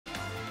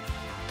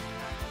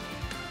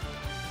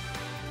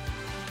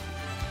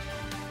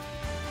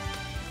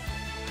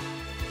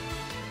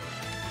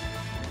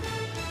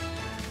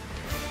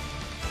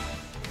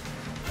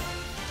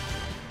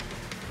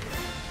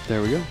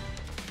There we go.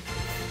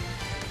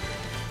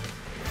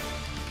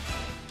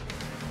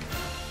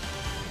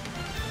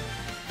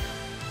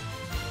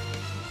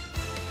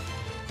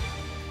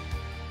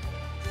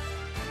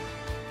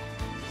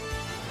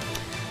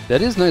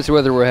 That is nice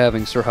weather we're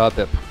having, Sir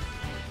Hoppip.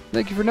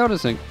 Thank you for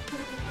noticing.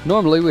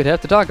 Normally we'd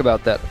have to talk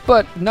about that,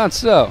 but not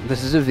so.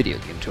 This is a video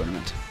game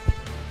tournament.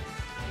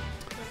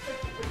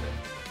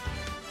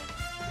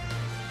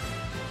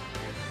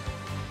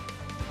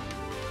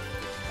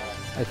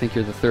 I think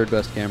you're the third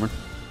best, Cameron.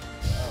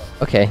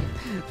 Okay.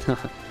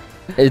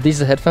 Are these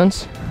the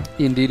headphones?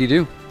 Indeed you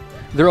do.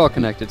 They're all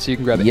connected, so you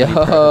can grab it.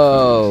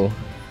 Yo!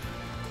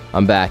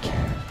 I'm back.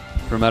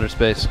 From outer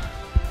space.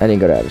 I didn't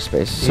go to outer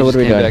space. You So what are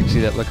we just came doing? back to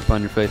see that look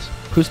upon your face.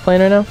 Who's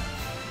playing right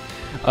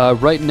now?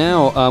 Right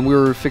now, we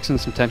were fixing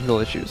some technical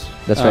issues.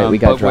 That's right, we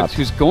got dropped.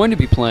 Who's going to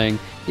be playing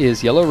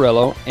is Yellow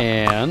Rello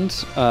and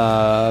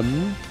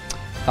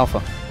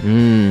Alpha.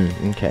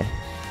 Okay.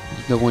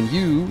 The one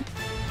you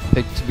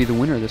picked to be the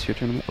winner of this year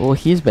tournament. Well,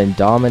 he's been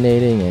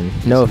dominating,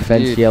 and no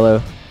offense, indeed.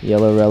 Yellow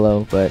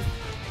Rello, but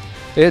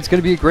It's going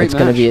to be a great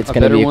match. It's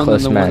gonna be a one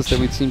close than the ones match that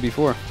we'd seen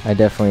before. I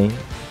definitely.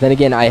 Then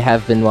again, I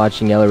have been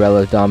watching Yellow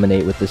Rello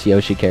dominate with this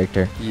Yoshi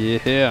character,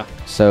 Yeah.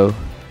 so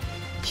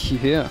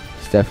Yeah.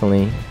 he's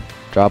definitely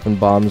dropping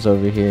bombs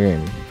over here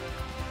and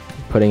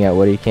putting out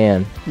what he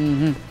can.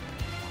 Mm-hmm.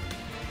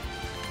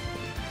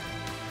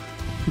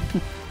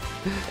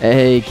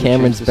 Hey, Should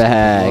Cameron's change this into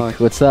back. black.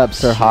 What's up,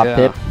 Sir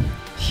Hoppip?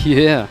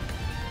 Yeah.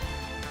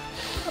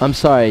 I'm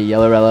sorry,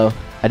 Yellow Rello.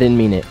 I didn't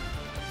mean it.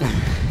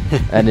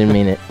 I didn't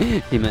mean it.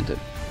 He meant it.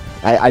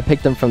 I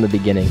picked him from the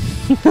beginning.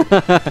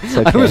 It's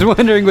okay. I was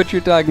wondering what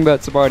you're talking about,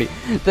 Sabardi.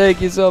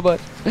 Thank you so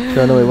much.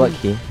 Throwing away what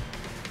key?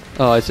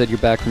 Oh, I said you're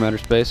back from outer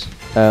space.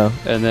 Oh.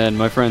 And then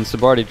my friend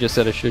Sabardi just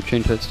said I should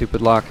change that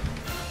stupid lock.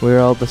 We're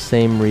all the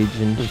same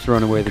region. Just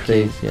throwing away the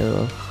key. Crazy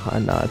Yellow.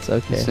 No, it's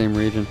okay. The same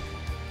region.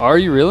 Are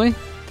you really?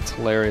 It's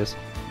hilarious.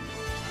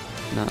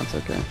 No, it's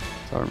okay.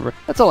 That's all, I remember.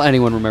 That's all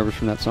anyone remembers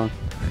from that song.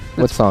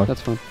 What song? That's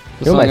fun.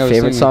 The You know what song I my was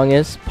favorite singing. song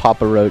is?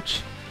 Papa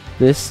Roach.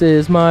 This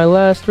is my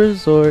last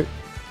resort.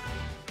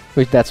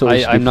 Wait, that's what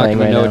we should be I'm not playing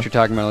going to right know now. what you're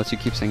talking about unless you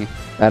keep singing.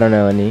 I don't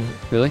know any.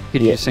 Really?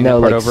 Could you Yeah, just sing no,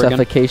 that part like over again?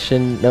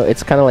 Suffocation. No,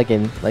 it's kind of like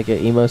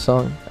an emo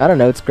song. I don't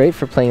know. It's great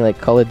for playing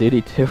like Call of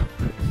Duty too.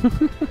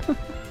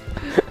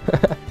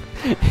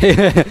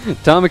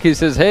 Tamaki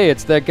says, hey,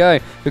 it's that guy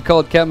who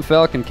called Captain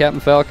Falcon Captain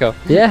Falco.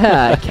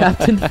 Yeah,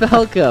 Captain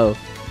Falco.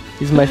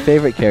 He's my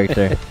favorite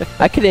character.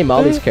 I could name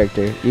all these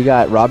characters. You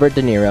got Robert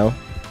De Niro.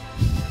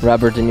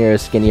 Robert De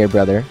Niro's skinnier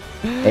brother.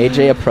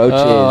 AJ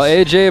approaches. Oh,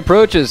 AJ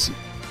approaches.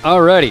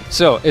 Alrighty,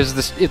 so if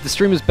the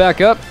stream is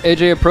back up,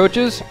 AJ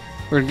approaches.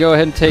 We're going to go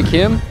ahead and take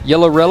him.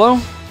 Yellow Rello,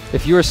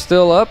 if you are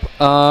still up,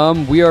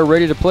 we are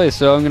ready to play.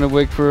 So I'm going to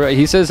wait for...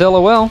 he says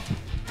LOL.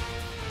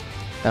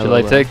 Shall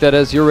I take that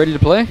as you're ready to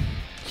play?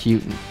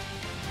 Cute.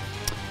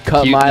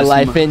 Cut my Cuteness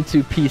life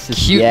into pieces.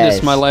 Cuteness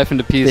Yes. my life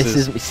into pieces.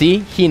 This is... See?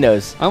 He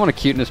knows. I want to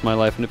cuteness my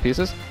life into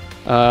pieces.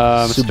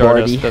 Subardi.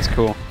 Stardust, that's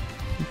cool.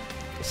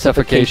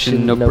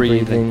 Suffocation, no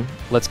breathing.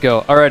 Let's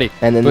go. Alrighty.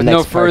 And then with the no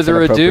next part's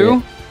further ado,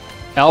 inappropriate.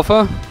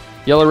 Alpha,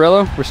 Yellow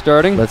Rello, we're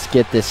starting. Let's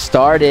get this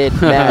started.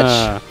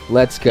 Match.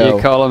 Let's go.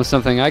 You call him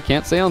something I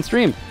can't say on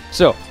stream.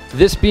 So,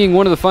 this being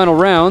one of the final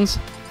rounds,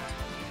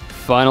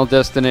 final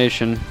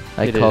destination.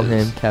 I call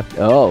him Captain.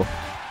 Oh.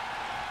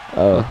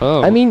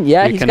 Oh. I mean,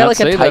 yeah, You he's got cannot like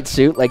a say tight that.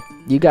 suit. Like,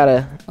 you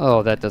gotta...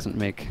 Oh, that doesn't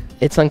make...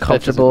 It's That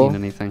uncomfortable.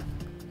 doesn't mean anything.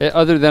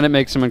 Other than it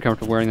makes him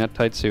uncomfortable wearing that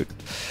tight suit.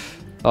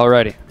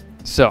 Alrighty.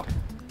 So.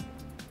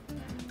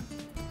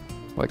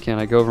 Why can't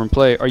I go over and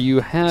play? Are you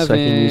having... So I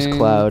can use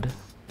Cloud.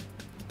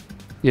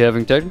 You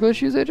having technical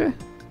issues, AJ?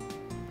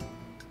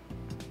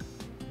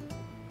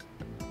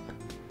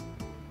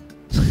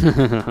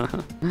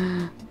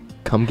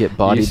 Come get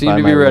bodied You seem by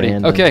to my be ready.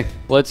 random. Okay,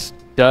 let's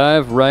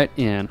dive right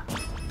in.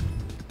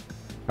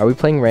 Are we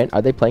playing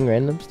Are they playing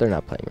randoms? They're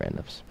not playing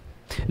randoms.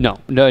 No,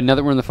 now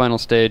that we're in the final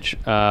stage,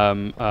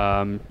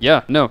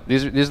 yeah, no,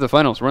 these are the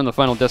finals. We're in the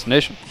final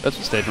destination. That's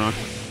what stage we're on.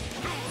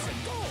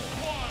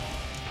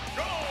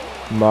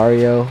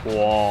 Mario.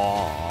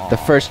 Whoa. The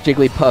first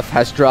Jigglypuff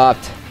has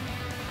dropped.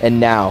 And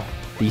now,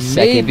 the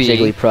second Maybe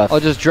Jigglypuff. I'll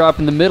just drop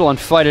in the middle and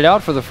fight it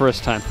out for the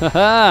first time.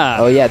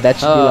 Oh yeah, that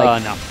should be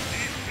like... no.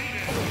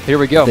 Here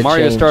we go. the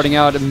Mario change. starting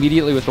out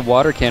immediately with the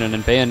water cannon,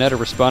 and Bayonetta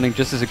responding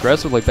just as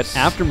aggressively, but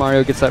after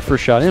Mario gets that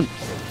first shot in.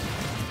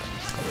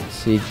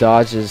 See,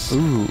 dodges.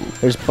 Ooh.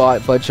 There's a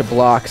bunch of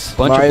blocks.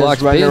 Bunch Mario's of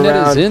blocks. running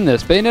Bayonetta's around. in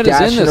this. Bayonetta's in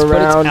dashing this, but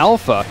around. it's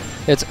Alpha.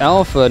 It's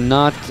Alpha,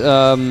 not...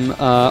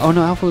 oh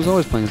no, Alpha was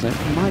always playing his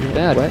name. My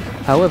bad. What?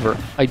 However,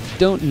 I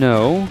don't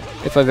know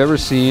if I've ever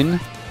seen...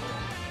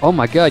 Oh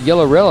my god,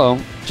 Yellow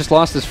Rello just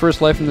lost his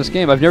first life in this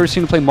game. I've never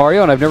seen him play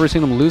Mario, and I've never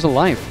seen him lose a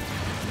life.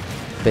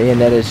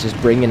 Bayonetta's just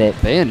bringing it.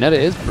 Bayonetta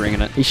is bringing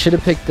it. He should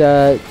have picked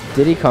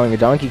Diddy Kong or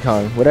Donkey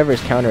Kong, whatever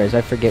his counter is. I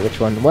forget which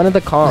one. One of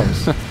the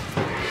Kongs.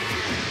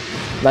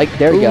 Like,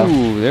 there we go.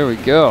 Ooh, there we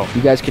go.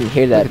 You guys couldn't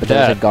hear that, Look but at there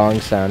was that. a gong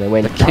sound. It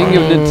went. The king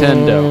of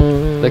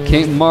Nintendo. The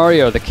king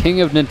Mario, the king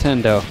of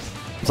Nintendo.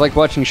 It's like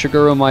watching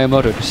Shigeru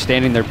Miyamoto just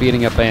standing there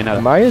beating up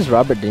Bayonetta. Mario's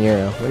Robert De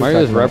Niro.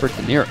 Mario's Robert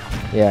De Niro.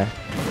 Yeah.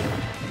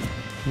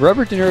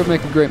 Robert De Niro would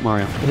make a great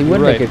Mario. He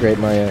would make a great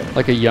Mario.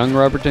 Like a young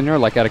Robert De Niro,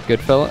 like out of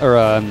Goodfellas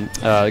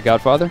or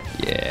Godfather.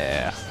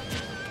 Yeah.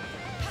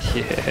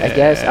 Yeah. I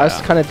guess I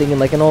was kind of thinking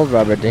like an old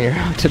Robert De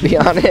Niro, to be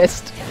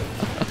honest.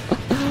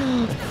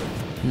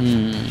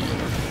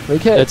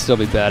 Okay. That'd still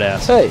be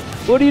badass. Hey,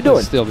 what are you doing?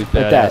 That'd still be badass.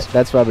 Like that.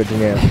 That's Robert De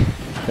Niro.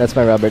 That's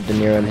my Robert De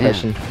Niro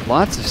impression. Man,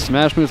 lots of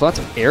smash moves, lots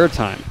of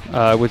airtime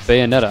with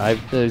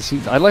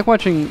Bayonetta. I like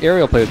watching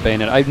Ariel play with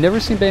Bayonetta. I've never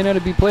seen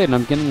Bayonetta be played, and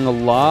I'm getting a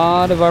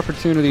lot of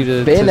opportunity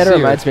to Bayonetta see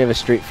reminds me of a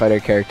Street Fighter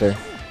character.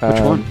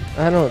 Which one?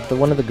 I don't know.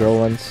 One of the girl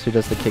ones who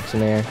does the kicks in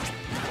the air.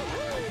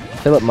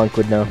 Philip Monk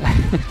would know.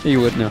 He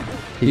would know.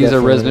 He's a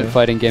resident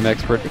fighting game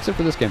expert, except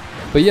for this game.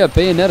 But yeah,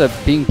 Bayonetta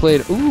being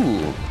played.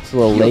 Ooh. It's a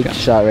little leg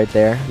shot right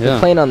there. Yeah. They're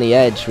playing on the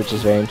edge, which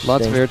is very interesting.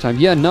 Lots of airtime.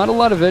 Yeah, not a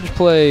lot of edge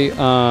play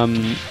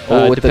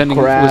depending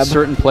with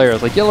certain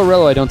players. Like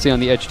Yellow I don't see on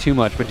the edge too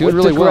much, but doing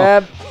really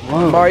well.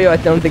 Mario, I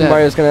don't think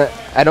Mario's going to...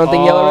 I don't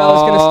think Yellow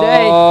going to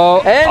stay.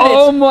 And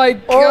oh my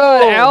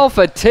god,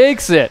 Alpha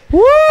takes it.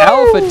 Woo!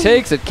 Alpha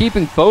takes it,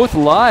 keeping both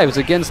lives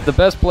against the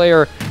best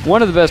player,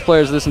 one of the best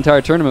players of this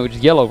entire tournament, which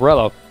is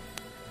Yellow.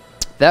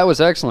 That was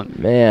excellent.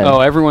 Man. Oh,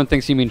 everyone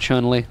thinks you mean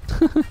Chun-Li.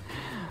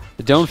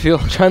 Don't feel...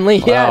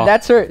 Chun-Li, yeah,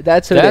 that's her.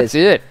 That's who That's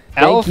it.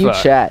 Thank Alpha. you,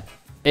 chat.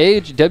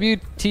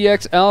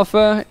 WTX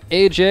Alpha,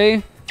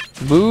 AJ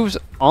moves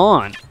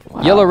on.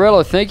 Wow.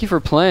 Yellow, thank you for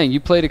playing. You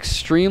played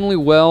extremely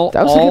well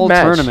all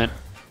tournament.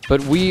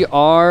 But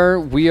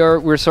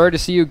we're sorry to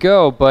see you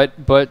go, but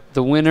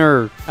the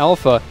winner,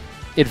 Alpha,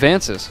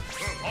 advances.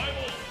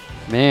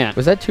 Man.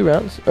 Was that 2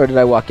 rounds? Or did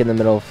I walk in the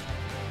middle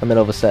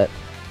of a set?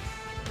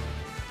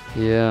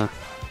 Yeah.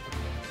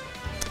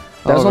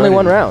 That was only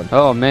 1 round.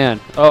 Oh,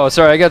 man. Oh,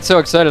 sorry. I got so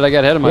excited. I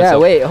got ahead of myself.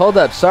 Yeah, wait. Hold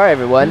up. Sorry,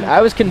 everyone. I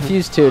was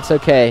confused, too. It's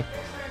okay.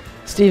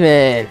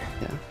 Steven.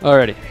 Yeah.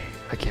 Alrighty.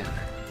 Again.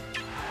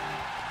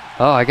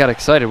 Oh, I got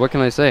excited. What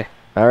can I say?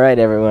 All right,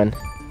 everyone.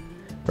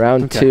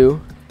 Round 2.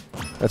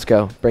 Let's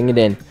go. Bring it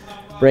in.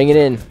 Bring it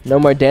in. No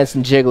more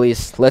dancing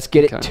jigglies. Let's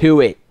get it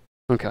to it.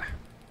 Okay.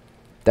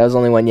 That was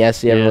only 1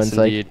 yes. Everyone's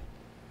indeed.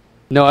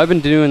 No, I've been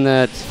doing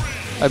that.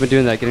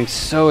 Getting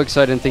so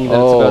excited and thinking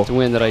that it's about to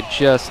win that I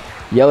just...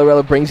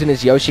 Yellow brings in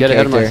his Yoshi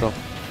character. Get ahead of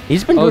myself.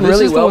 He's been doing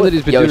really well with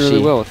Yoshi. Doing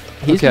really well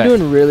with. He's been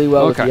doing really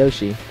well with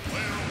Yoshi.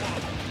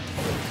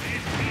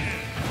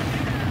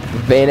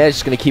 Bayonetta's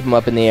just going to keep him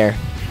up in the air.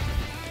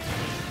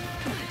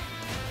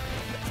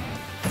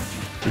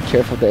 Be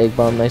careful with the egg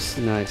bomb. Nice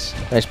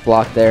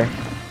block there.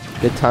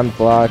 Good timed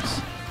blocks.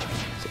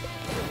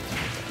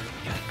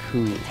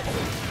 Cool.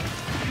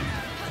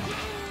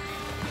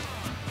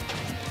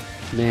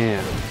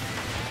 Man.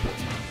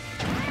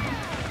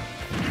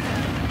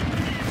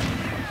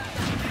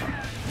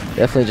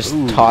 Definitely just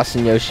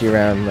tossing Yoshi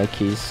around like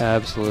he's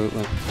some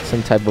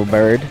type of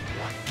bird.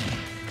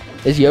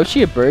 Is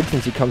Yoshi a bird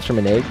since he comes from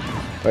an egg?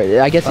 Or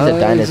I guess he's a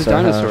dinosaur. He's a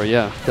dinosaur,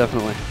 yeah,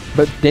 definitely.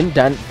 But didn't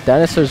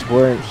dinosaurs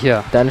weren't?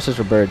 Yeah. Dinosaurs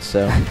were birds,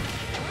 so.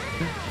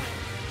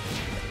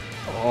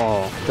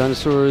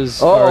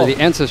 Dinosaurs are the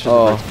ancestors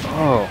of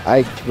birds.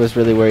 I was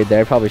really worried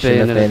there. I probably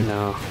shouldn't have been.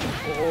 No.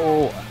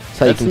 That's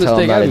how you can tell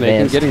I'm not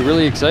advanced. Getting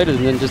really excited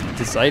and then just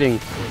deciding.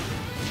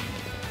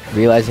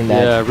 Realizing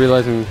that. Yeah,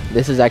 realizing.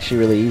 This is actually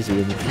really easy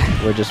and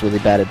we're just really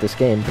bad at this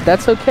game. But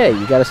that's okay.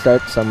 You gotta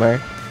start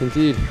somewhere.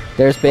 Indeed.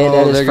 There's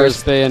Bayonetta's there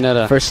goes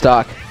Bayonetta. First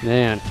stock.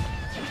 Man.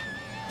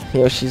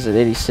 Yoshi's at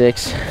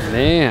 86.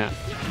 Man.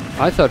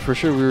 I thought for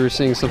sure we were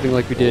seeing something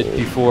like we did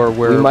before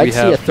where we might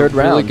have see a third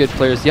round. Really good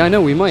players. Yeah, I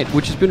know we might,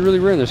 which has been really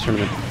rare in this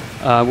tournament.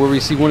 Where we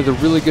see one of the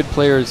really good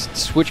players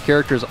switch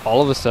characters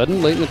all of a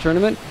sudden late in the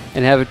tournament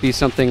and have it be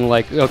something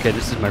like, okay,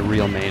 this is my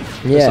real main.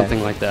 Yeah. Or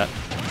something like that.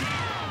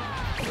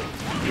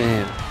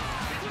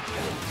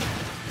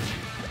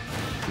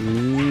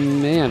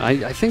 Man,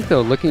 I think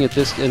though, looking at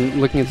this and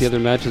looking at the other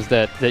matches,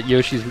 that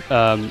Yoshi's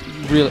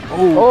really.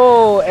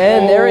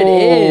 And there it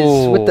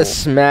is with the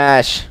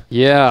smash.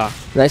 Yeah.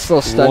 Nice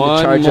little stun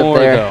to charge up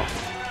there.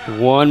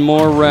 Though. One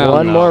more round.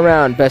 One more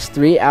round. Best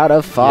 3 out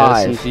of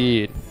 5. Yes,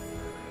 indeed.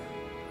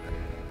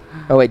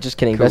 Oh wait, just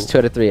kidding. Cool. Best 2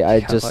 out of 3.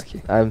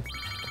 I'm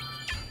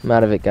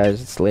out of it,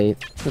 guys. It's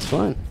late. That's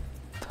fine.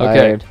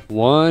 Tired. Okay,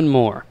 one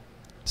more.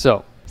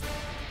 So.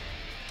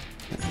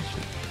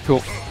 Cool.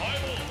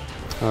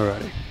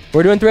 Alrighty.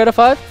 We're doing 3 out of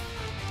 5?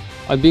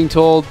 I'm being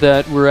told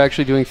that we're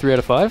actually doing 3 out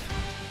of 5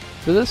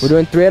 for this. We're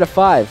doing 3 out of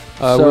 5.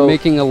 We're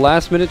making a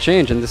last minute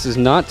change, and this is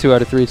not 2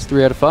 out of 3, it's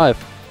 3 out of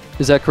 5.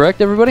 Is that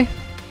correct, everybody?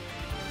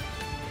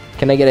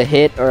 Can I get a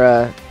hit or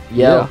a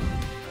yell? Yeah.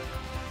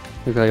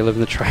 Look like I live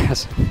in the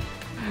trash.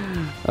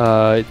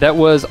 That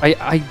was,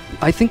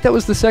 I think that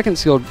was the second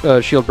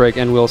shield break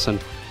and Wilson.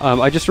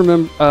 I just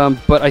remember,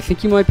 but I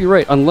think you might be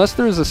right. Unless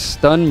there's a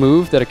stun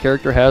move that a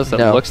character has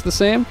that looks the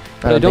same,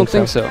 but I don't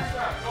think so.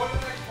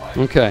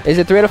 Okay. Is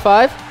it 3 out of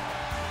 5?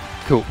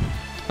 Cool.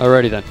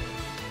 Alrighty then.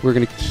 We're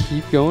going to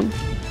keep going.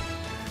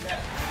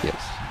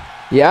 Yes.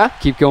 Yeah?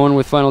 Keep going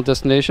with Final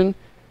Destination.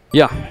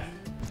 Yeah.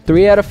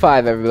 3 out of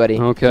 5, everybody.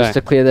 Okay. Just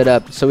to clear that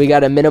up. So we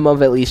got a minimum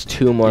of at least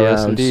 2 more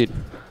rounds. Yes, indeed.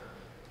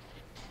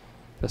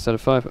 Best out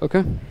of 5.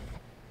 Okay.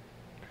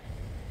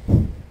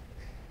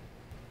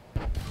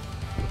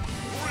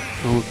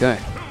 Okay.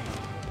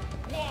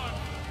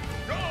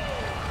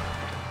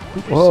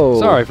 Oops. Whoa.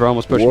 Sorry for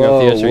almost pushing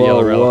off the edge of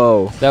Yellow Rello.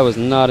 Whoa. That was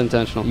not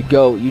intentional.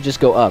 You just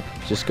go up.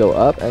 Just go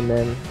up, and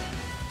then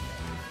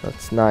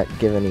let's not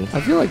give any.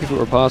 I feel like if it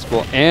were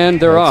possible, and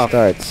they're off,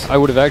 starts. I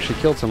would have actually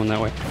killed someone that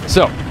way.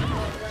 So.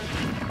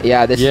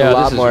 Yeah, this is a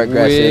lot more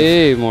aggressive.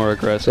 Way more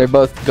aggressive. They're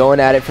both going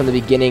at it from the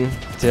beginning.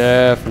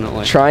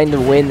 Definitely. Trying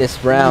to win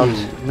this round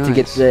nice. to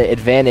get the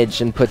advantage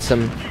and put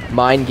some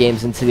mind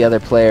games into the other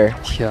player.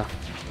 Yeah.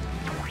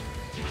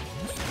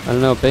 I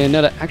don't know,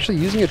 Bayonetta actually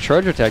using a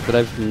charge attack that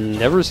I've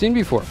never seen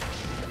before.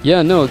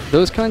 Yeah, no,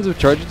 those kinds of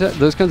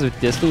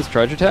distance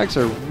charge attacks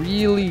are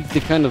really the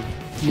kind of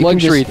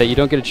luxury that you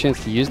don't get a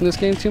chance to use in this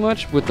game too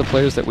much with the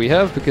players that we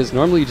have, because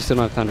normally you just don't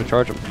have time to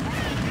charge them.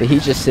 But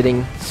he's just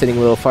sitting a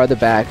little farther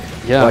back,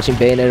 watching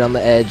Bayonetta on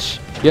the edge.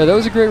 Yeah, that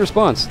was a great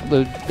response.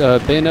 The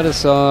Bayonetta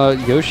saw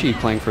Yoshi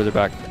playing further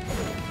back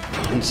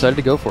and decided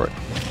to go for it.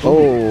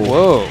 Oh,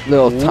 whoa!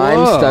 Little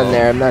time stun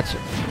there. I'm not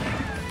sure.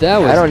 That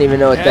was I don't even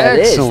know what that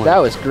is. That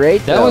was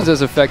great. That was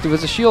as effective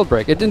as a shield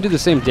break. It didn't do the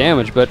same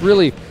damage, but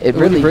really,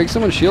 when you break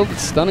someone's shield,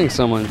 it's stunning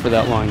someone for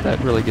that long. That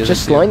really gives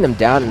just slowing them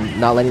down and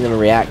not letting them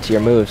react to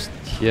your moves.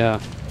 Yeah.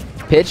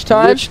 Pitch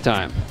time. Witch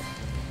time.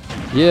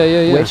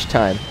 Yeah. Witch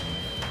time.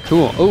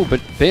 Cool. Oh,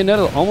 but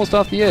Bayonetta almost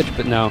off the edge,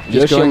 but no.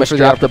 Yoshi almost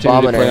dropped the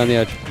bomb on her. On the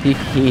edge.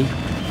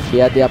 He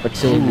had the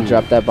opportunity to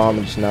drop that bomb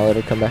and just not let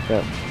her come back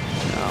up. No.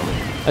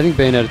 I think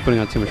Bayonetta's putting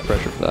on too much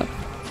pressure for that.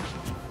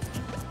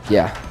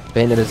 Yeah.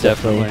 Bayonetta's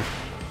definitely.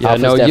 Yeah,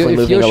 no,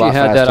 if Yoshi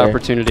had that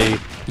opportunity,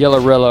 Yellow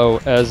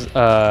Rello as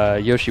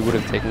Yoshi would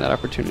have taken that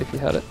opportunity if he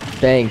had it.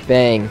 Bang,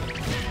 bang.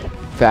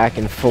 Back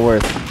and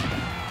forth.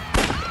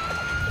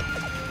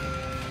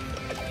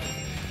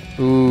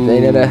 Ooh.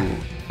 Bayonetta.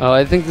 Oh,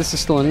 I think this is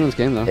still anyone's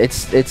game, though.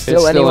 It's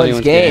still anyone's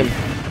game.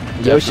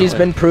 Yoshi's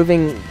been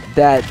proving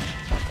that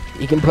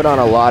he can put on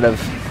a lot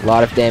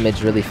of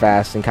damage really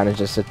fast and kind of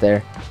just sit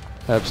there.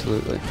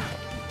 Absolutely.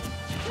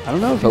 I don't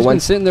know if he's been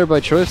sitting there by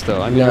choice,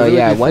 though. I mean, no,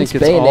 yeah. Once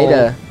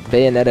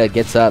Bayonetta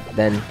gets up,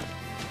 then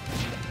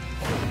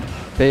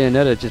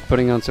Bayonetta just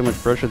putting on so much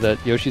pressure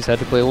that Yoshi's had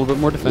to play a little bit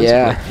more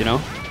defensively. You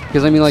know,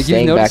 because I mean, like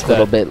you noticed back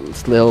a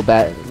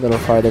little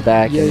farther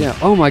back. Yeah.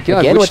 Oh my God!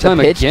 Again Which with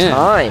the pitch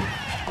time.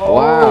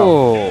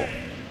 Wow.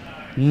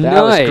 Nice.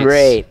 That was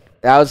great.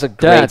 That was a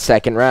great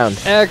second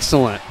round.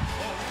 Excellent.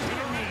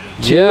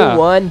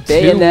 2-1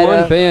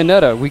 Bayonetta. 2-1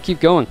 Bayonetta. We keep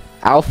going.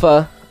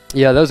 Alpha.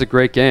 Yeah, that was a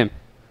great game.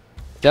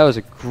 That was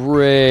a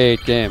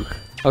great game.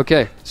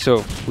 Okay,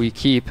 so we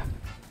keep.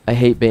 I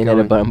hate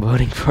Bayonetta, but I'm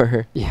voting for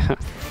her. Yeah.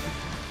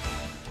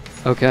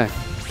 Okay,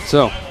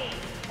 so.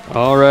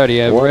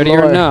 Alrighty, ready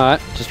or not.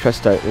 Just press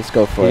start. Let's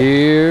go for it.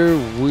 Here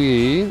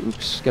we.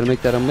 Oops, gotta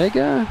make that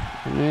Omega.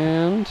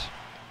 And.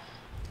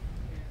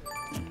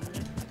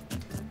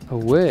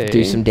 Away.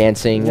 Do some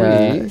dancing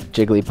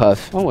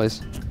Jigglypuff.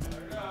 Always.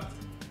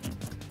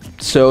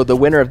 So the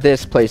winner of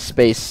this plays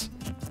Space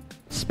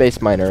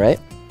Miner, right?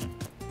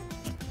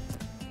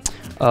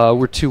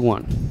 We're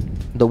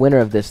 2-1. The winner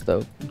of this,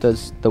 though,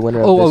 does the winner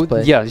of this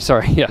play? Yeah,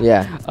 sorry, yeah.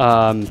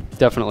 Yeah.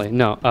 Definitely.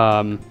 No.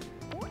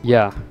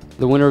 Yeah.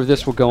 The winner of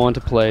this will go on to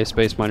play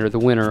Space Miner, the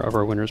winner of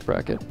our winner's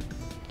bracket.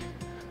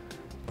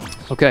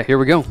 Okay, here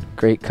we go.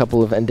 Great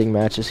couple of ending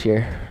matches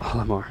here.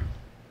 Olimar.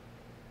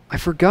 I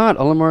forgot.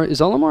 Olimar. Is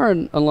Olimar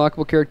an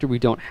unlockable character we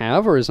don't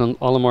have, or is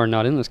Olimar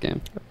not in this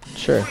game?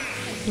 Sure.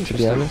 To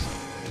be honest.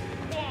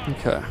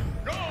 Okay.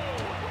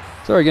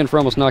 Sorry again for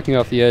almost knocking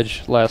off the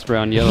edge last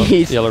round, Yellow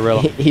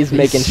Rello. He's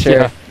making sure.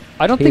 Yeah.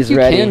 I don't think you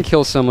can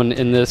kill someone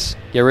in this.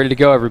 Get ready to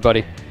go,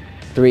 everybody.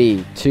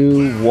 3,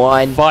 2,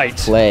 1. Fight.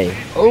 Play.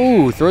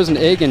 Oh, throws an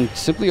egg and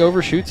simply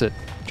overshoots it.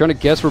 Trying to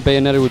guess where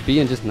Bayonetta would be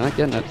and just not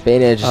getting it.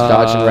 Bayonetta just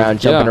dodging around,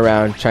 jumping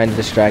around, trying to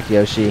distract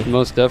Yoshi.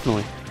 Most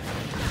definitely.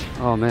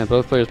 Oh man,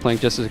 both players playing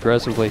just as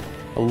aggressively.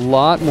 A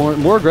lot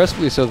more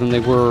aggressively so than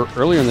they were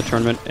earlier in the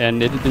tournament,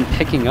 and it had been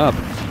picking up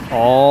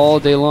all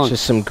day long.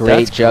 Just some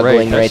great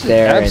juggling right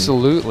there.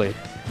 Absolutely.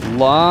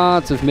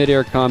 Lots of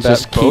mid-air combat,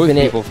 just both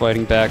people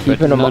fighting back,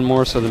 but none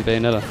more so than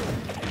Bayonetta.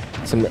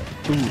 Some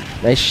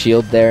nice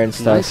shield there and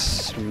stuff. Nice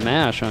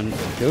smash on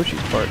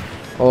Yoshi's part.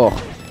 Oh,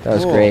 that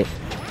was great.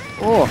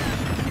 Oh.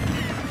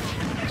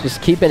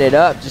 Just keeping it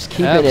up, just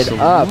keeping it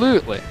up.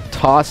 Absolutely.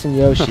 Tossing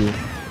Yoshi.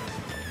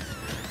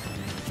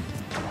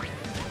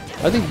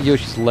 I think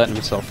Yoshi's letting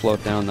himself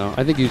float down, though.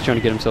 I think he was trying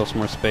to get himself some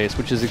more space,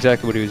 which is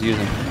exactly what he was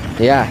using.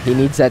 Yeah, he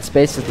needs that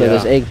space to throw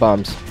those egg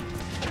bombs.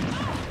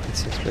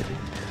 It's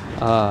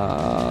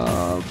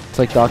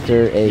like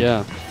Dr. Egg.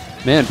 Yeah.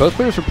 Man, both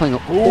players were playing.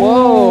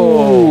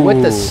 Whoa!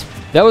 With this.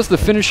 That was the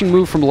finishing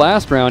move from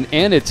last round,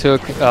 and it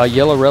took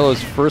Yellow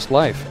Rello's first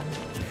life.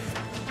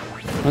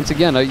 Once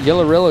again,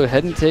 Yellow Rello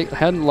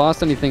hadn't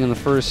lost anything in the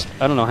first,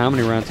 I don't know how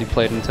many rounds he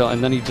played and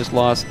then he just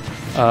lost,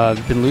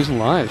 been losing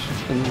lives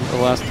in the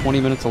last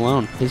 20 minutes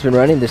alone. He's been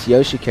running this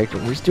Yoshi character.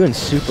 He's doing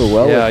super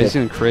well with it. Yeah, he's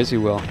doing crazy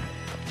well.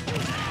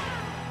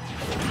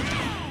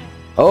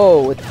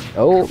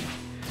 Oh,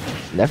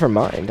 never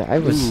mind.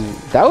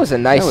 That was a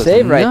nice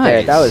save right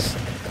there. That was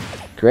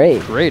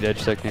great. Great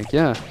edge technique,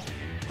 yeah.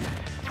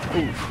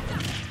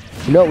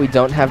 You know what we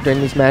don't have during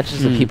these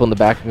matches? The people in the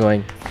back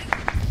going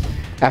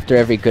after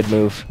every good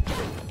move.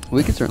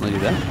 We could certainly do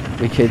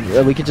that.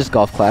 We could just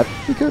golf clap.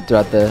 We could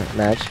throughout the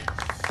match.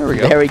 There we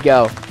go. There we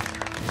go.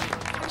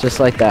 Just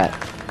like that.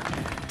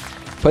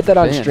 Put that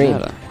on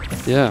stream.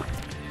 Yeah.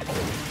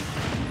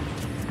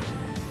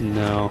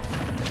 No.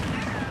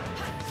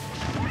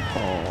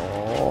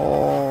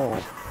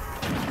 Oh.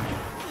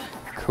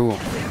 Cool.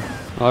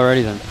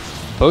 Alrighty then.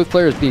 Both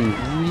players being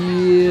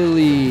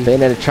really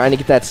Bayonetta trying to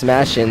get that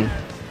smash in.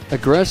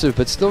 aggressive,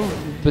 but still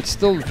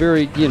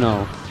very, you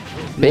know.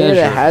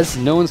 Bayonetta has.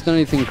 No one's done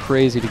anything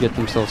crazy to get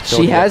themselves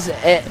killed. She has.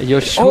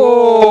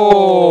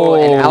 Oh,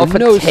 and Alpha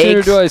no takes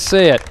sooner do I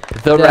say it.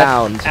 the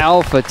round.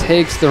 Alpha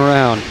takes the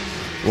round.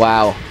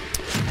 Wow.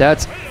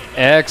 That's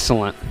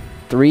excellent.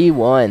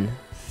 3-1.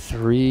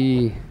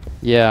 3-1.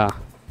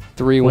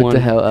 What the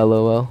hell,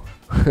 LOL?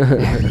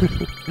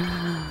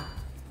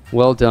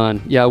 Well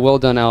done. Yeah, well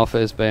done, Alpha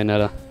is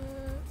Bayonetta.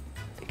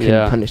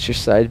 Couldn't punish your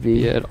side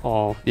B. Yeah, at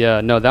all.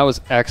 Yeah, no, that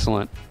was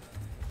excellent.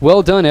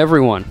 Well done,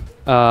 everyone.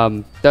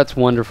 That's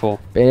wonderful.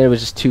 Bayonetta was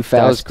just too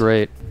fast. That was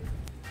great.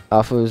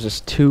 Alpha was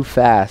just too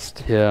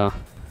fast. Yeah.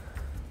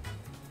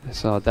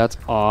 So that's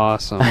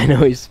awesome. I know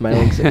he's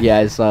smiling. Yeah,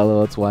 I saw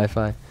LOL. It's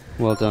Wi-Fi.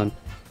 Well done.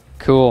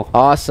 Cool.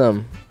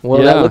 Awesome.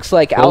 Well, that looks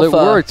like Alpha.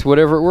 Well, it worked.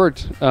 Whatever it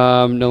worked.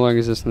 No longer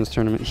exists in this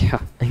tournament. Yeah.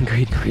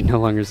 Agreed. No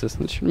longer exists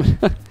in this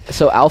tournament.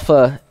 So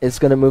Alpha is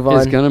going to move on.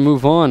 Is going to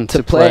move on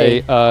to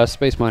play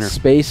Space Miner.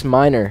 Space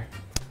Miner.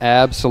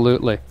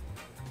 Absolutely.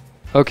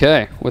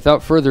 Okay.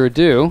 Without further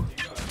ado,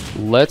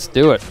 let's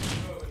do it.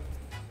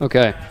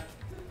 Okay.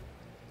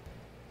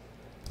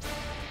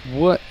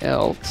 What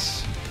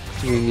else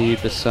do we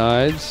need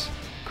besides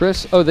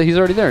Chris? Oh, he's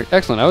already there.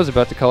 Excellent. I was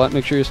about to call out.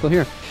 Make sure you're still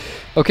here.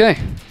 Okay.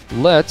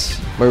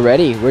 We're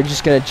ready. We're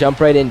just going to jump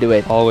right into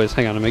it. Always.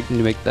 Hang on. I need to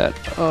make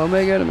that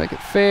Omega to make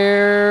it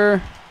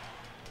fair.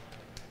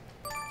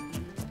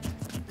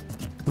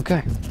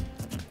 Okay.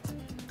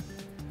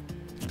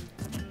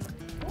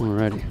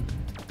 Alrighty.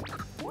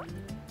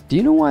 Do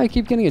you know why I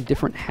keep getting a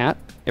different hat?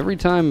 Every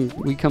time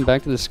we come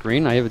back to the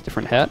screen, I have a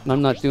different hat, and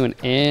I'm not doing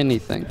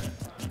anything.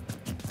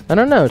 I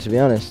don't know, to be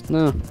honest.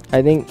 No.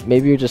 I think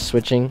maybe you're just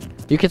switching.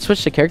 You could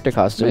switch to character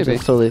costumes. Maybe.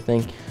 That's totally a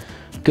thing.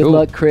 Good Cool.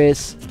 luck,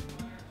 Chris.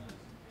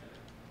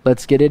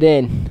 Let's get it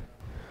in.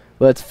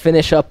 Let's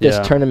finish up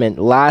this tournament.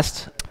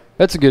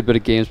 That's a good bit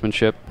of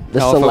gamesmanship.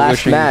 This is the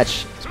last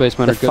match. Space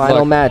Miner, the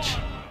final match.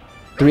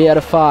 3 out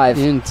of 5.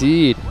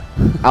 Indeed.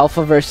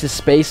 Alpha versus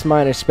Space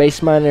Miner.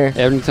 Space Miner.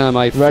 Every time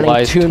I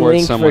fly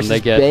towards someone, they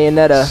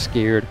get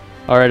scared.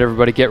 All right,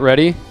 everybody, get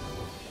ready.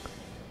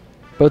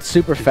 Both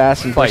super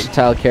fast and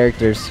versatile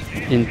characters.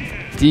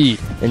 Indeed.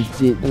 I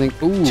think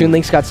Toon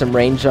Link's got some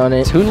range on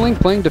it. Toon Link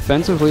playing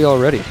defensively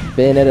already.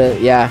 Bayonetta,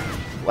 yeah.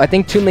 I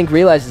think Toon Link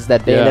realizes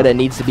that Bayonetta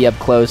needs to be up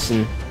close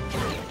and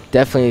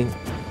definitely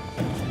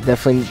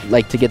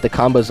like to get the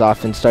combos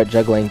off and start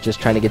juggling, just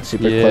trying to get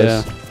super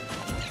close.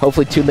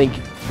 Hopefully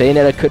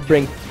Bayonetta could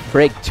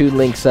break Toon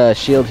Link's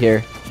shield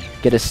here,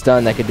 get a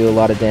stun that could do a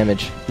lot of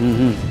damage.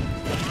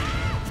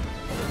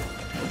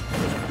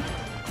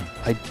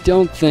 I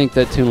don't think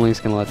that Toon Link's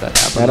going to let that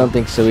happen. I don't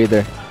think so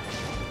either.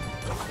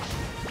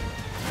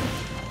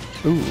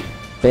 Ooh.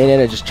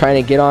 Bayonetta just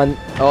trying to get on.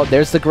 Oh,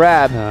 there's the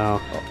grab.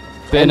 No.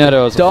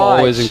 Bayonetta is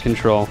always in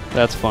control.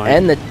 That's fine.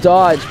 And the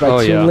dodge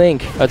by Toon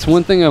Link. That's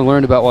one thing I've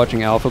learned about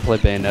watching Alpha play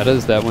Bayonetta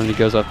is that when he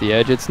goes off the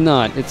edge, it's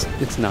not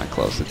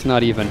close. It's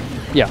not even.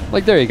 Yeah,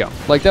 like there you go.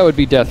 Like that would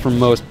be death for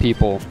most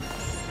people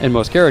and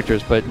most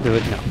characters, but no.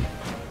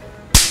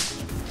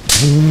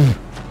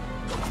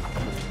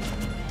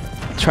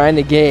 Trying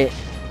to get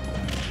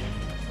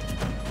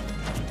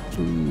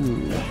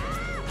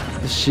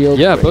the shield.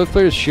 Yeah, both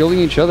players shielding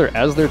each other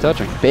as they're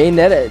touching.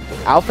 Bayonetta,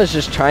 Alpha's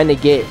just trying to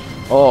get.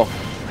 Oh,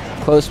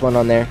 close one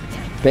on there.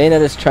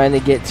 Bayonetta's trying to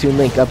get Toon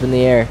Link up in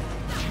the air.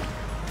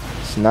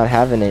 Just not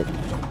having it.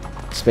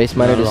 Space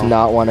Miner does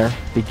not want to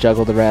be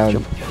juggled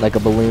around like a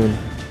balloon.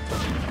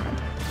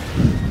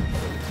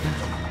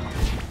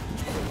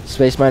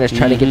 Space Miner's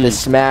trying to get the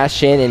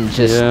smash in and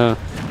just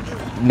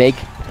make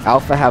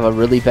Alpha have a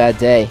really bad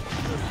day.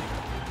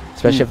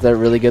 Especially if they're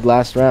really good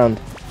last round.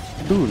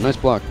 Ooh, nice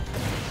block.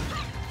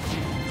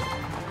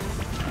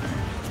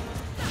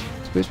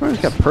 Space Miner's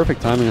got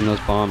perfect timing on those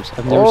bombs.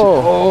 I've never seen.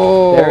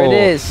 Oh, there it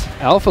is.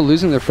 Alpha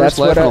losing their first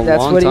life in a long time.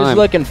 That's what he was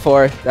looking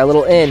for. That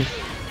little in.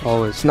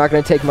 Always. It's not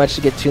going to take much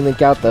to get Toon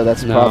Link out, though.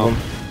 That's the problem.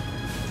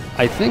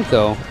 I think,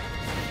 though,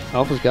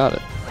 Alpha's got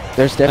it.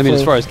 There's definitely. I mean,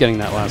 as far as getting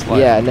that last life.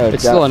 Yeah, no.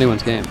 It's still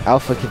anyone's game.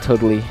 Alpha can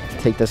totally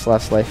take this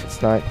last life.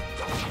 It's not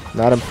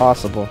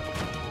impossible.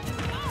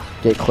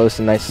 Get close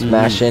and nice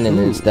smash in, and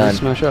then it's done. Nice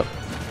smash up.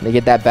 They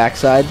get that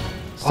backside.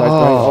 Start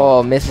throwing.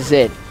 Oh, misses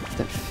it.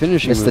 That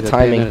finishing missed move the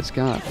timing. That it's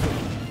got.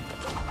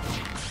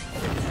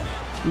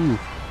 Ooh.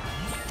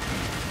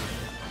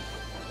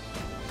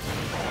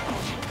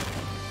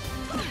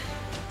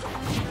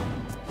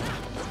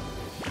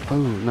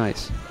 Oh,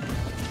 nice.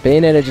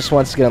 Bayonetta just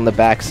wants to get on the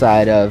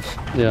backside of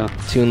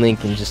Toon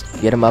Link and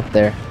just get him up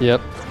there.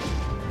 Yep.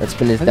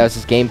 That was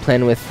his game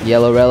plan with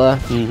Yellowrella.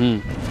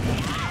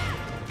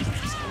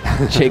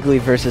 Jiggly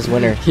versus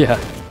winner. Yeah.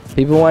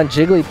 People want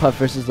Jigglypuff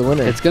versus the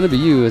winner. It's gonna be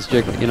you as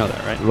Jiggly. You know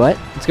that, right? What?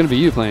 It's gonna be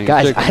you playing.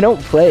 Guys, as Jiggly. I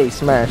don't play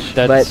Smash.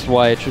 That's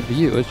why it should be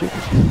you as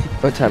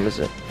Jiggly. What time is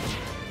it?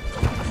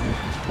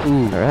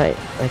 Ooh. All right.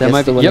 That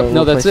might be. Yep.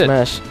 No, that's it.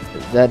 Smash.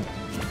 That.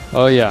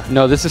 Oh yeah.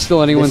 No, this is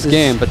still anyone's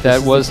game, but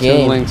that was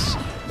Toon Link's.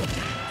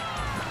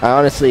 I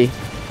honestly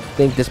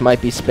think this might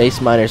be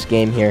Space Miner's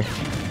game here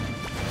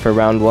for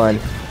round 1.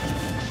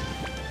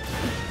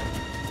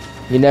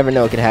 You never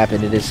know what could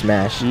happen. It is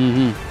Smash.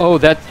 Oh,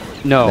 that.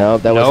 No,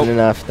 that wasn't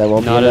enough. That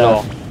won't be enough. Not at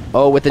all.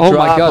 Oh, with the drop on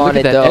my God, look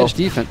it, at that though. edge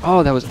defense.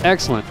 Oh, that was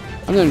excellent.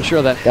 I'm not even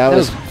sure that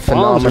was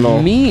phenomenal.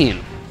 Are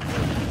mean.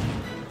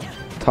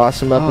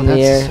 Toss him up in the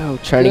air. So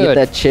trying to get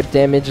that chip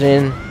damage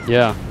in.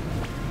 Yeah.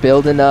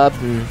 Building up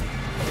and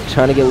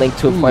trying to get Link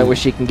to a point where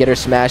she can get her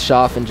smash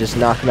off and just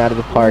knock him out of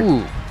the park.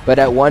 But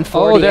at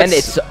 140, and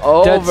it's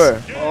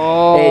over. It's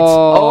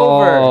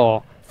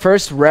over.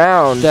 First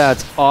round.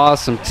 That's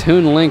awesome.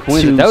 Toon Link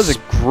wins it. That was a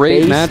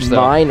great match, though.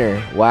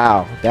 Miner.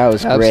 Wow, that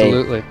was great.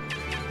 Absolutely.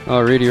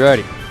 Oh, ready.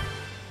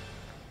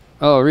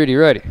 Oh,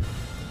 ready.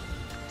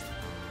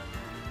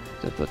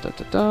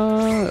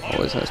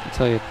 Always has to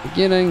tell you at the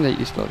beginning that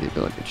you still have the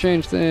ability to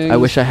change things. I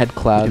wish I had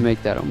Cloud. You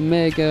make that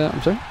Omega.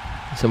 I'm sorry?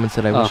 Someone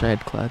said, I wish I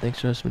had Cloud.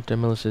 Thanks for some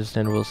demolitions.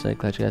 Standard rules say,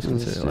 glad you guys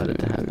consider allowed it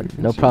to happen.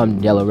 No problem,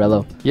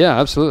 Yellowrella. Yeah,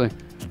 absolutely.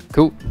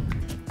 Cool.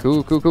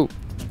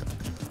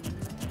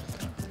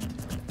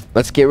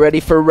 Let's get ready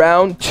for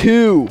round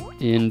 2.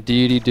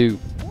 Indeedy do.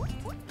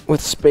 With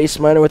Space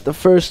Miner with the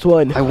first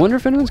one. I wonder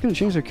if anyone's going to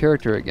change their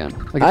character again.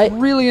 Like, it's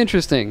really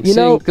interesting. You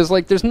know, because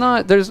like there's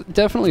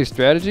definitely a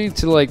strategy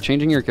to like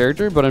changing your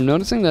character, but I'm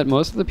noticing that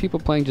most of the people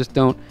playing just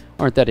aren't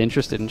that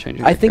interested in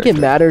changing their character. It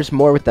matters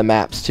more with the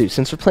maps too.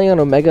 Since we're playing on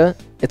Omega,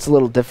 it's a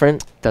little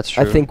different. That's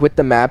true. I think with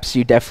the maps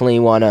you definitely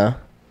wanna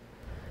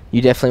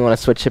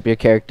switch up your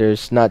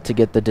characters, not to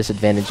get the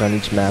disadvantage on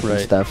each map and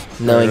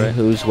stuff. Knowing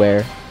who's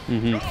where.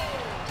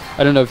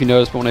 I don't know if you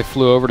noticed, but when I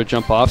flew over to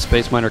jump off,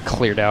 Space Miner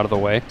cleared out of the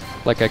way.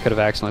 Like I could have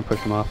accidentally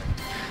pushed him off.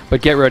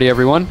 But get ready,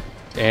 everyone.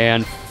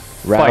 And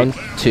round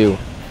 2.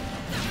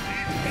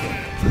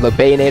 Look,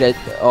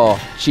 Bayonetta,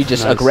 she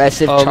just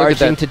aggressive,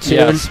 charging to Toon.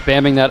 Yeah,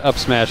 spamming that up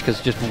smash,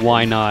 because just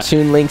why not?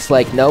 Toon Link's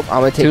like, nope,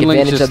 I'm going to take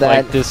advantage of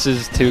that. Like, this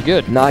is too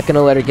good. Not going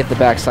to let her get the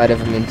backside of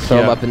him and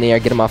throw him up in the air,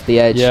 get him off the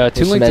edge. Yeah,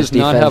 Toon Link does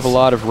not have a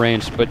lot of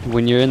range, but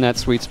when you're in that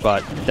sweet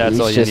spot, that's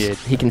all you need.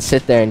 He can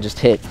sit there and just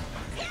hit.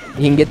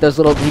 He can get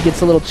he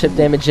gets a little chip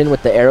damage in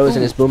with the arrows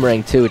and his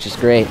boomerang too, which is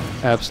great.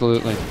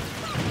 Absolutely.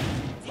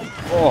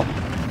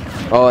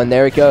 Oh, and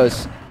there it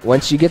goes.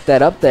 Once you get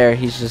that up there,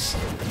 you just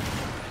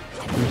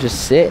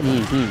sit.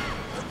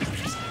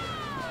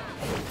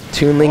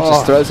 Toon Link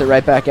just throws it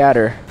right back at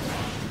her.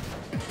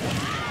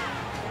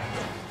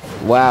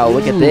 Wow,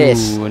 look at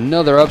this.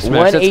 Another up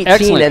smash. 118,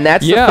 that's excellent. And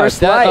that's the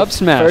first life. Up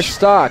smash. First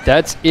stock.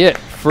 That's it.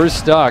 First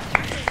stock.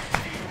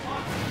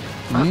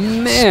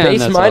 Man,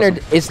 Space Miner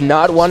is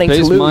not wanting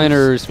to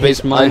lose.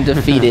 Space Miner,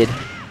 undefeated.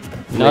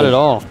 Not at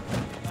all.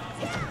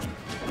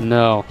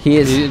 No, he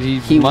is.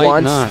 He might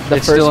wants not. the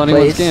it's first still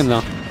anyone's place. game,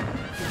 though.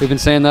 We've been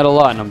saying that a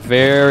lot, and I'm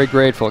very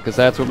grateful because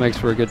that's what makes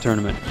for a good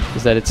tournament.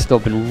 Is that it's still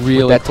been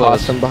really with that close.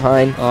 Toss from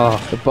behind. Oh,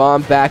 the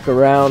bomb back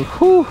around.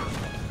 Whew.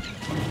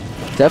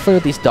 Definitely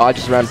with these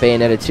dodges around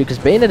Bayonetta too, because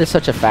Bayonetta is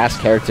such a fast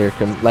character.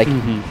 Like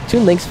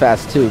Toon Link's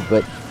fast too,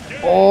 but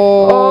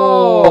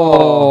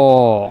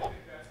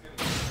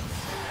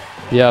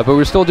yeah, but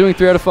we're still doing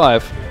 3 out of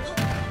 5.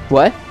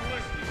 What?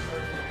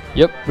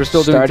 Yep, we're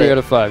still doing 3 out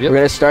of 5. Yep. We're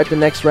gonna start the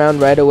next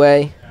round right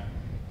away.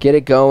 Get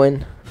it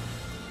going.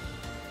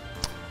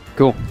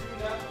 Cool.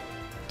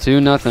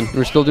 2-0.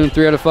 We're still doing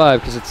 3 out of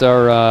 5 because it's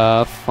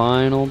our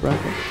final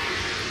bracket.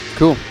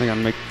 Cool. I gotta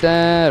make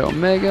that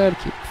Omega to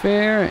keep it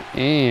fair,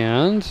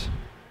 and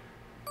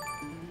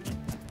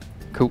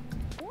cool.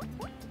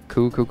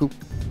 Cool.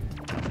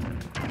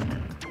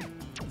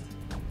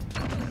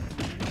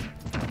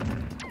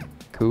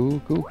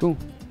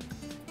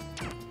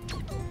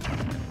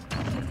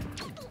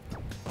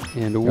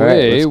 And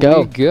away we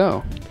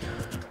go.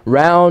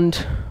 Round,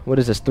 what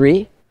is this,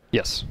 3?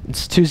 Yes.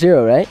 It's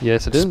 2-0, right?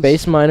 Yes, it is.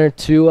 Space Miner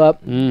 2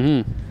 up.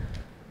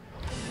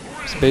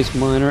 Space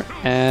Miner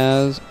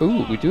as...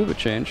 Ooh, we do have a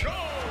change.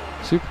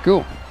 Super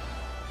cool.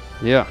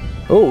 Yeah.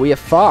 Oh, we have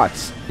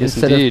Fox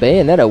instead of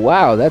Bayonetta.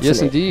 Wow,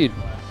 that's indeed.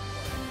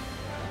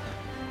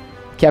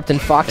 Captain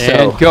Foxo.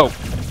 And go.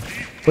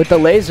 With the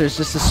lasers,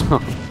 just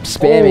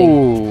spamming.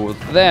 Oh,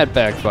 that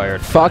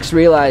backfired.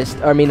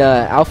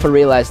 Alpha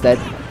realized that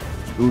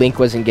Link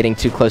wasn't getting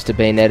too close to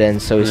Bayonetta,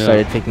 and so he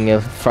started picking a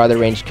farther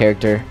range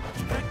character.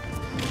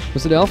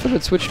 Was it Alpha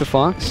that switched to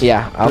Fox?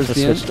 Yeah, Alpha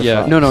switched to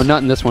Fox. No,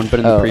 not in this one, but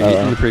in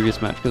the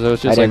previous match, because I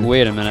was just like,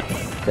 wait a minute.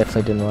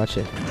 Definitely didn't watch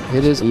it.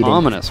 It is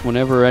ominous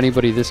whenever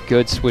anybody this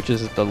good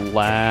switches at the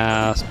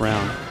last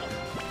round.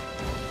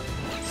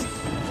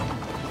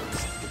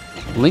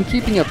 Link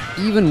keeping up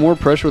even more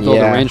pressure with all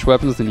the ranged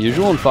weapons than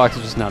usual, and Fox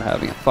is just not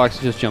having it. Fox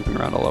is just jumping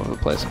around all over the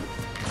place.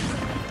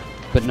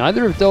 But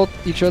neither have dealt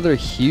each other a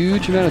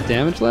huge amount of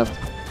damage left.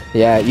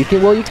 Yeah, you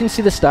can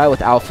see the style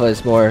with Alpha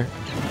is more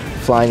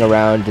flying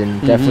around and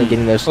definitely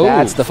getting those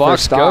stats. The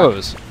Fox first stock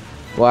goes.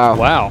 Wow.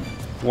 Wow.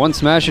 One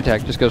smash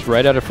attack just goes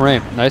right out of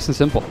frame. Nice and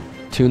simple.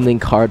 Toon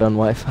Link hard on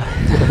Wi-Fi.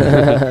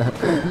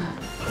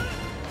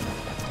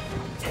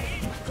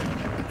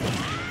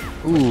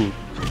 Ooh.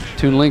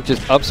 Toon Link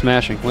just up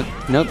smashing. What?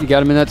 Nope, you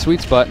got him in that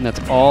sweet spot, and that's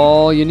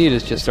all you need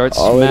is just start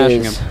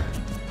smashing him.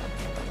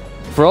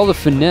 For all the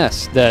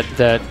finesse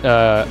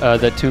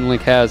that Toon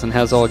Link has and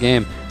has all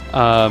game,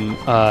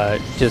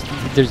 just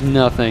there's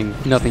nothing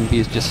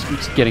beats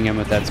just getting him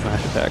with that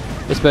smash attack,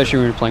 especially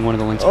when you're playing one of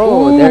the Links.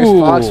 Oh, there's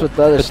Fox with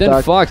the other But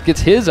then Fox gets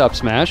his up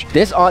smash.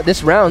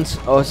 This round's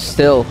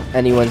still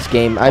anyone's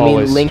game. I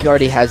mean, Link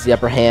already has the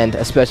upper hand,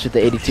 especially with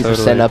the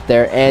 82% up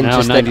there, and now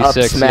just an up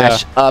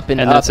smash up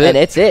and up, and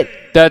it's it.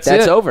 That's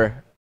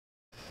over.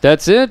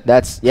 That's it.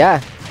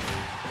 Yeah.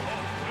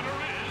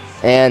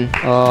 And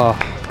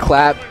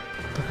clap.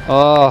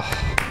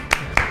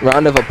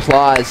 Round of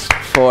applause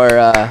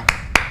for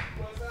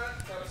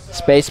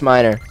Space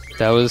Miner.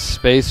 That was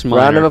Space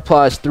Miner. Round of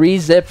applause.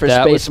 3-zip for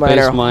Space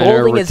Miner,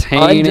 holding his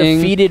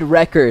undefeated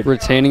record.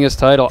 Retaining his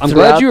title. I'm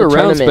glad you were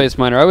around, Space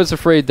Miner. I was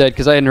afraid that,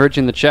 because I hadn't heard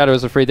you in the chat, I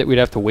was afraid that we'd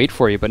have to wait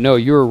for you. But no,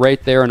 you were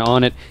right there and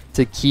on it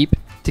to keep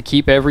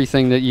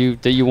everything that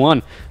you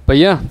won. But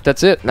yeah,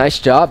 that's it. Nice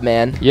job,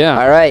 man.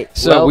 Yeah. All right.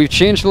 So we've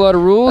changed a lot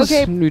of rules.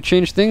 Okay. We've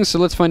changed things, so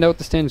let's find out what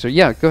the standings are.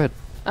 Yeah, go ahead.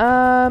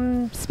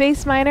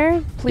 Space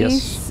Miner,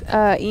 please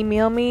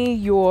email me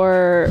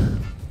your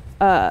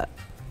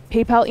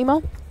PayPal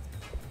email.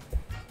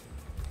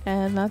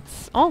 And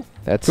that's all.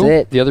 That's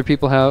it. The other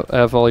people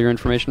have all your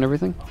information and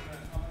everything?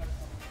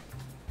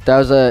 That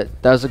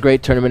was a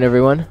great tournament,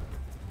 everyone.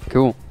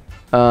 Cool.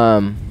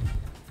 So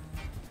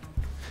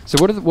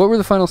what were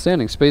the final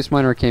standings? Space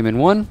Miner came in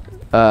 1.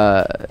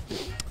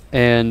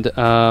 And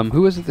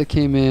who was it that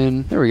came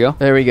in? There we go.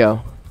 There we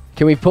go.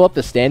 Can we pull up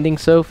the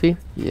standings, Sophie?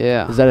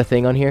 Yeah. Is that a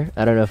thing on here?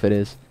 I don't know if it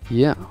is.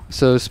 Yeah.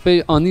 So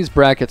on these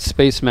brackets,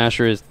 Space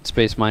Smasher is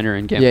Space Miner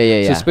in game.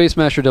 Yeah. So Space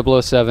Smasher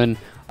 007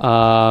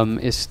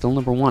 is still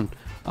number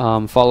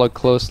 1, followed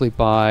closely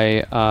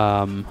by.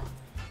 At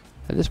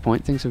this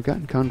point, things have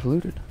gotten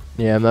convoluted.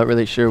 Yeah, I'm not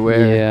really sure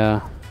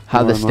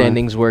how the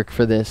standings work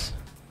for this.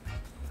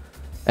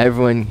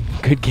 Everyone,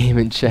 good game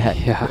in chat.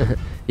 Yeah.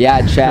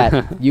 Yeah,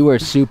 chat. You were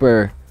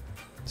super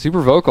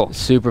vocal.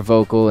 Super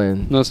vocal,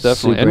 and most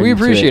definitely. And we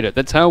appreciate it.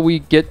 That's how we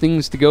get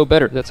things to go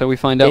better. That's how we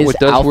find out what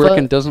does work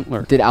and doesn't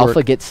work. Did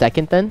Alpha get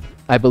second then?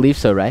 I believe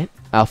so, right?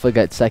 Alpha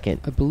got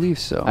second. I believe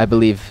so. I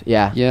believe,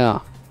 yeah. Yeah.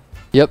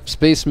 Yep,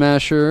 Space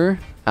Smasher.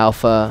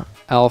 Alpha.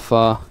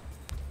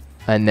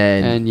 And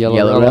then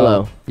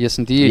Yellow. Yes,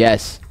 indeed.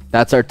 Yes.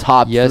 That's our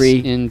top 3. Yes,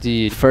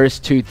 indeed.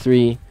 First 2,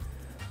 3.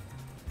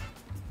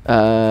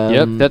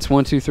 Yep, that's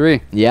 1, 2,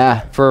 3.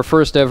 Yeah. For our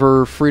first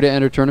ever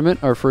free-to-enter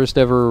tournament, our first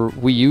ever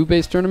Wii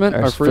U-based tournament,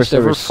 our first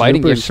ever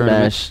fighting game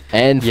tournament.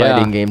 And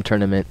fighting game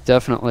tournament.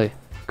 Definitely.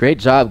 Great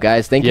job,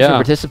 guys. Thank you for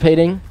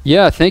participating.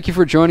 Yeah, thank you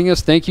for joining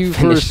us. Thank you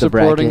for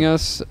supporting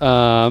us.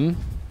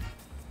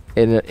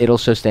 It'll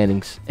show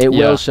standings. It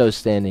will show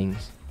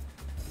standings.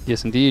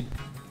 Yes, indeed.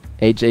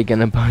 AJ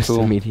gonna post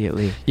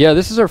immediately. Yeah,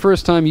 this is our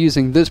first time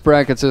using this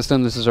bracket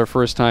system. This is our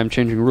first time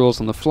changing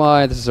rules on the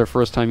fly. This is our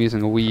first time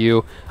using a Wii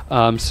U.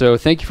 So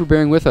thank you for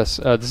bearing with us.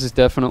 This is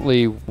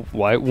definitely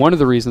one of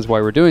the reasons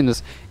why we're doing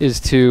this is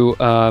to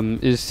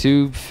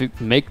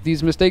make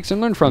these mistakes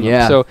and learn from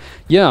them. So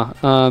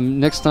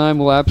next time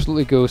we'll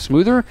absolutely go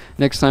smoother.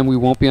 Next time we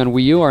won't be on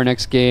Wii U. Our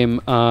next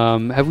game,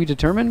 have we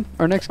determined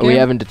our next game? We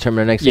haven't determined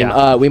our next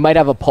game. We might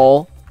have a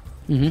poll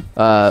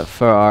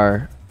for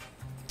our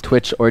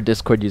Twitch or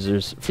Discord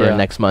users for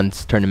next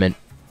month's tournament.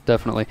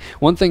 Definitely.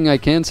 One thing I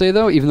can say,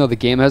 though, even though the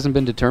game hasn't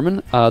been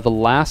determined, the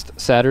last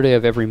Saturday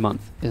of every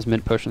month is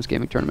Mint Potions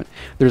Gaming Tournament.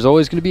 There's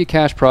always going to be a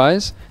cash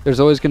prize. There's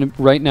always going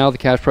to, right now, the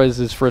cash prize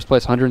is first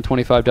place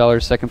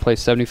 $125, second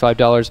place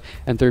 $75,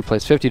 and third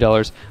place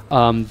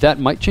 $50. That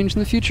might change in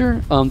the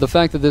future. The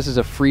fact that this is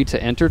a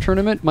free-to-enter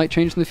tournament might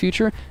change in the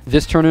future.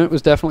 This tournament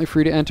was definitely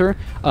free to enter,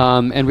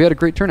 and we had a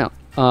great turnout.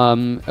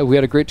 We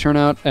had a great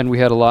turnout, and we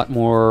had a lot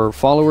more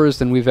followers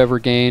than we've ever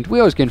gained. We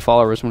always gain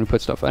followers when we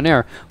put stuff on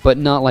air, but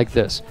not like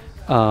this.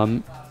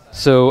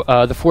 So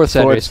the fourth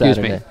Saturday, excuse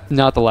me,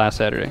 not the last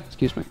Saturday,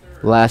 excuse me.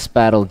 Last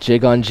battle,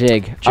 jig on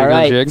jig. All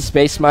right,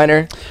 Space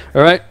Miner.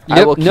 All right,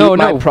 I will keep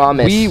my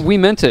promise. We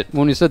meant it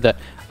when we said that.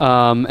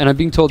 And I'm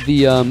being told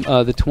the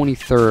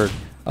 23rd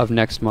of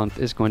next month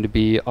is going to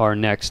be our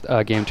next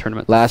game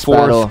tournament. Last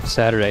battle,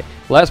 Saturday.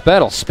 Last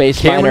battle.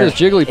 Space Miner. Cameron is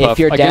Jigglypuff if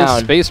you're against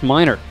down, Space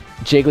Miner.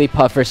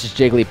 Jigglypuff versus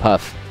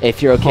Jigglypuff.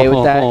 If you're okay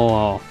with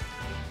that.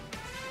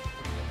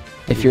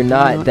 If you're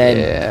not,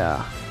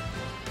 then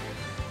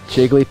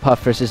Jigglypuff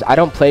versus. I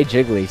don't play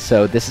Jiggly,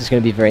 so this is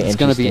going to be very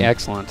interesting. It's going to be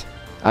excellent.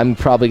 I'm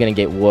probably going to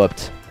get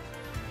whooped.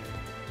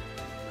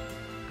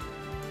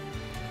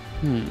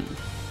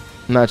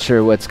 I'm not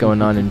sure what's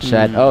going on in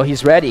chat. Oh,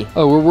 he's ready.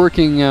 Oh, we're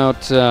working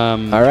out.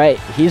 All right,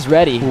 he's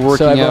ready. We're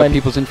working out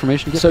people's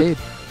information to get paid.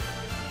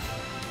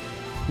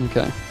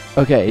 Okay.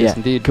 Okay. Yes, Yeah.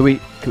 indeed. Can we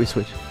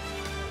switch?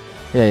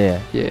 Yeah.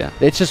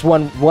 It's just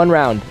one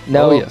round.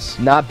 No. Oh, yes.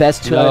 Not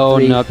best 2 out of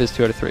 3. No, not best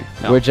 2 out of 3.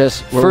 No. We're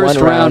first one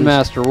round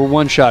master. We're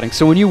one-shotting.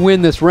 So when you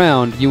win this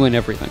round, you win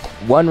everything.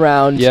 One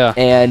round. Yeah.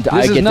 And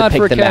I get to pick the map. This is not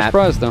for a cash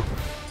prize, though.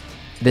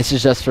 This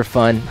is just for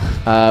fun.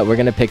 We're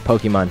gonna pick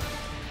Pokemon.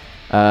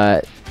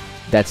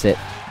 That's it.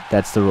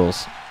 That's the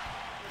rules.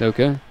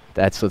 Okay.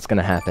 That's what's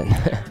gonna happen.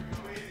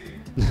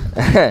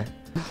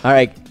 All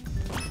right,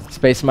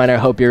 Space Miner.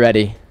 Hope you're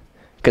ready,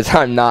 cause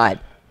I'm not.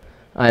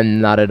 I'm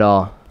not at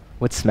all.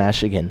 What's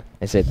Smash again?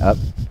 Is it up?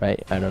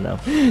 Right? I don't know.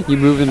 You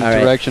move in the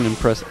direction and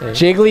press A.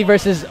 Jiggly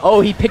versus.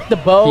 Oh, he picked the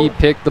bow. He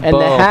picked the and bow.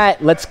 the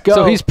hat. Let's go.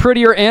 So he's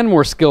prettier and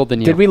more skilled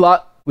than you. Did we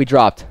We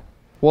dropped.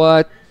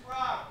 What?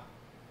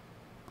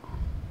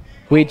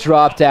 We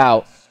dropped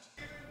out.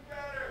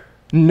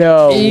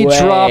 No way. He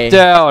dropped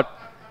out.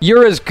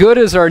 You're as good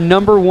as our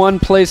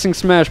 #1 placing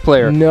Smash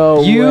player.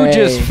 No way. You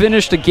just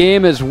finished a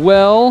game as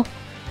well.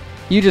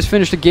 You just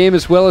finished a game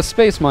as well as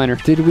Space Miner.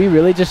 Did we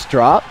really just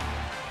drop?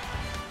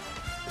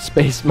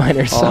 Space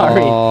Miner,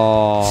 sorry.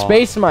 Oh.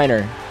 Space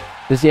Miner.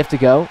 Does he have to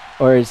go?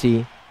 Or is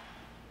he...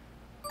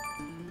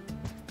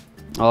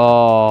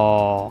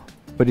 Oh.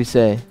 What'd he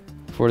say?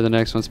 For the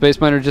next one.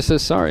 Space Miner just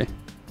says sorry.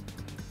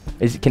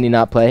 Can he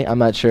not play? I'm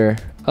not sure.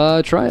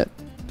 Try it.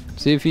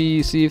 See if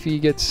he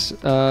gets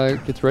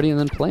ready and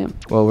then play him.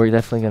 Well, we're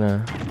definitely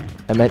gonna...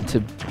 I meant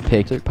to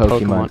pick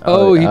Pokemon.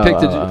 Oh, he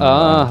picked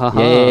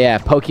a... Yeah.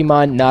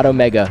 Pokemon, not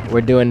Omega.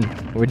 We're doing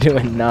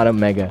not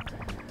Omega.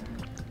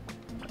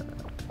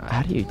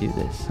 How do you do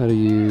this? How do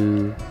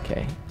you...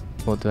 Okay.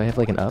 Well, do I have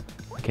like an up?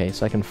 Okay,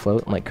 so I can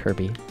float like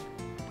Kirby.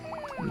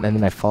 And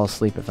then I fall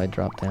asleep if I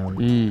drop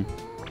down.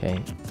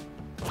 Okay.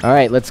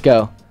 Alright, let's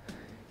go.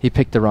 He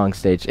picked the wrong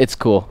stage. It's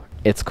cool.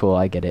 It's cool,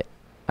 I get it.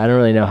 I don't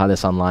really know how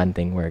this online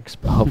thing works,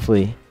 but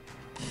hopefully...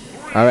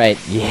 Alright,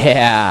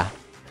 yeah!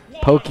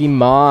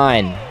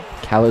 Pokemon!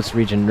 Kalos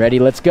region ready,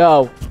 let's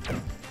go!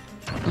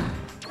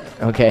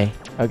 Okay.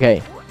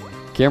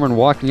 Cameron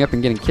walking up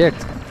and getting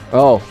kicked.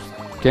 Oh.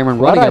 Cameron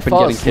running up and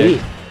getting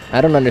kicked. I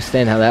don't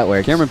understand how that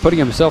works. Cameron putting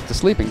himself to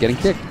sleep and getting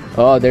kicked.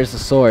 Oh, there's the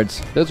swords.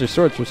 Those are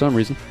swords for some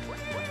reason.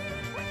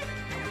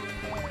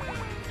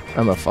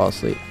 I'm gonna fall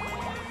asleep.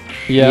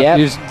 Yeah,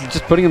 he's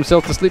just putting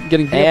himself to sleep and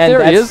getting kicked. And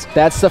there he is.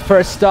 That's the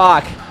first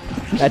stock.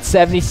 That's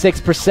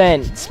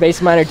 76%. Space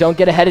Miner, don't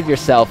get ahead of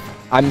yourself.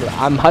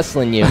 I'm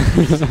hustling you.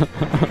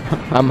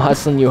 I'm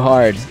hustling you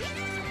hard.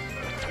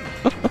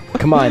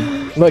 Come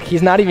on. Look,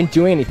 he's not even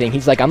doing anything.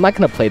 He's like, I'm not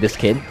gonna play this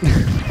kid.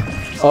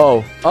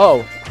 Oh.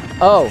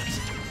 What?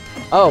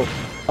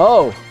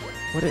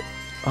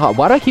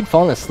 Why do I keep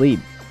falling asleep?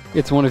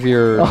 It's one of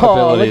your Oh,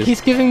 abilities. look,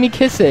 he's giving me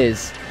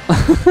kisses.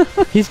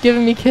 He's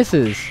giving me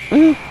kisses.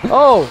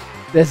 Oh,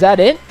 is that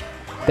it?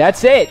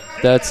 That's it.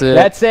 That's it.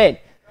 That's it.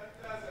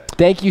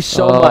 Thank you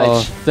so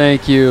much.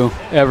 Thank you,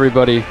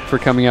 everybody, for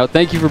coming out.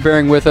 Thank you for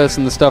bearing with us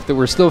and the stuff that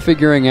we're still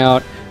figuring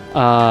out.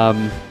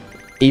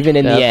 Even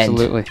in the end,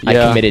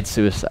 I committed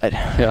suicide.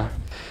 Yeah.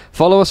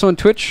 Follow us on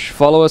Twitch.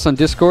 Follow us on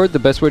Discord. The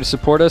best way to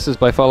support us is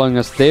by following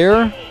us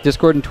there,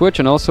 Discord and Twitch,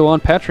 and also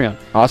on Patreon.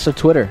 Also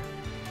Twitter.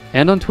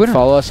 And on Twitter.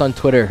 Follow us on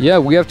Twitter. Yeah,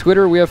 we have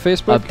Twitter. We have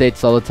Facebook.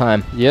 Updates all the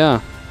time.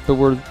 Yeah. But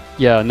we're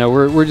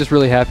just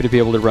really happy to be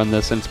able to run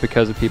this, and it's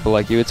because of people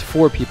like you. It's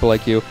for people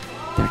like you.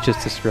 They're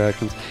just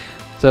distractions.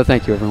 So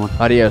thank you, everyone.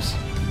 Adios.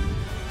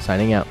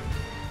 Signing out.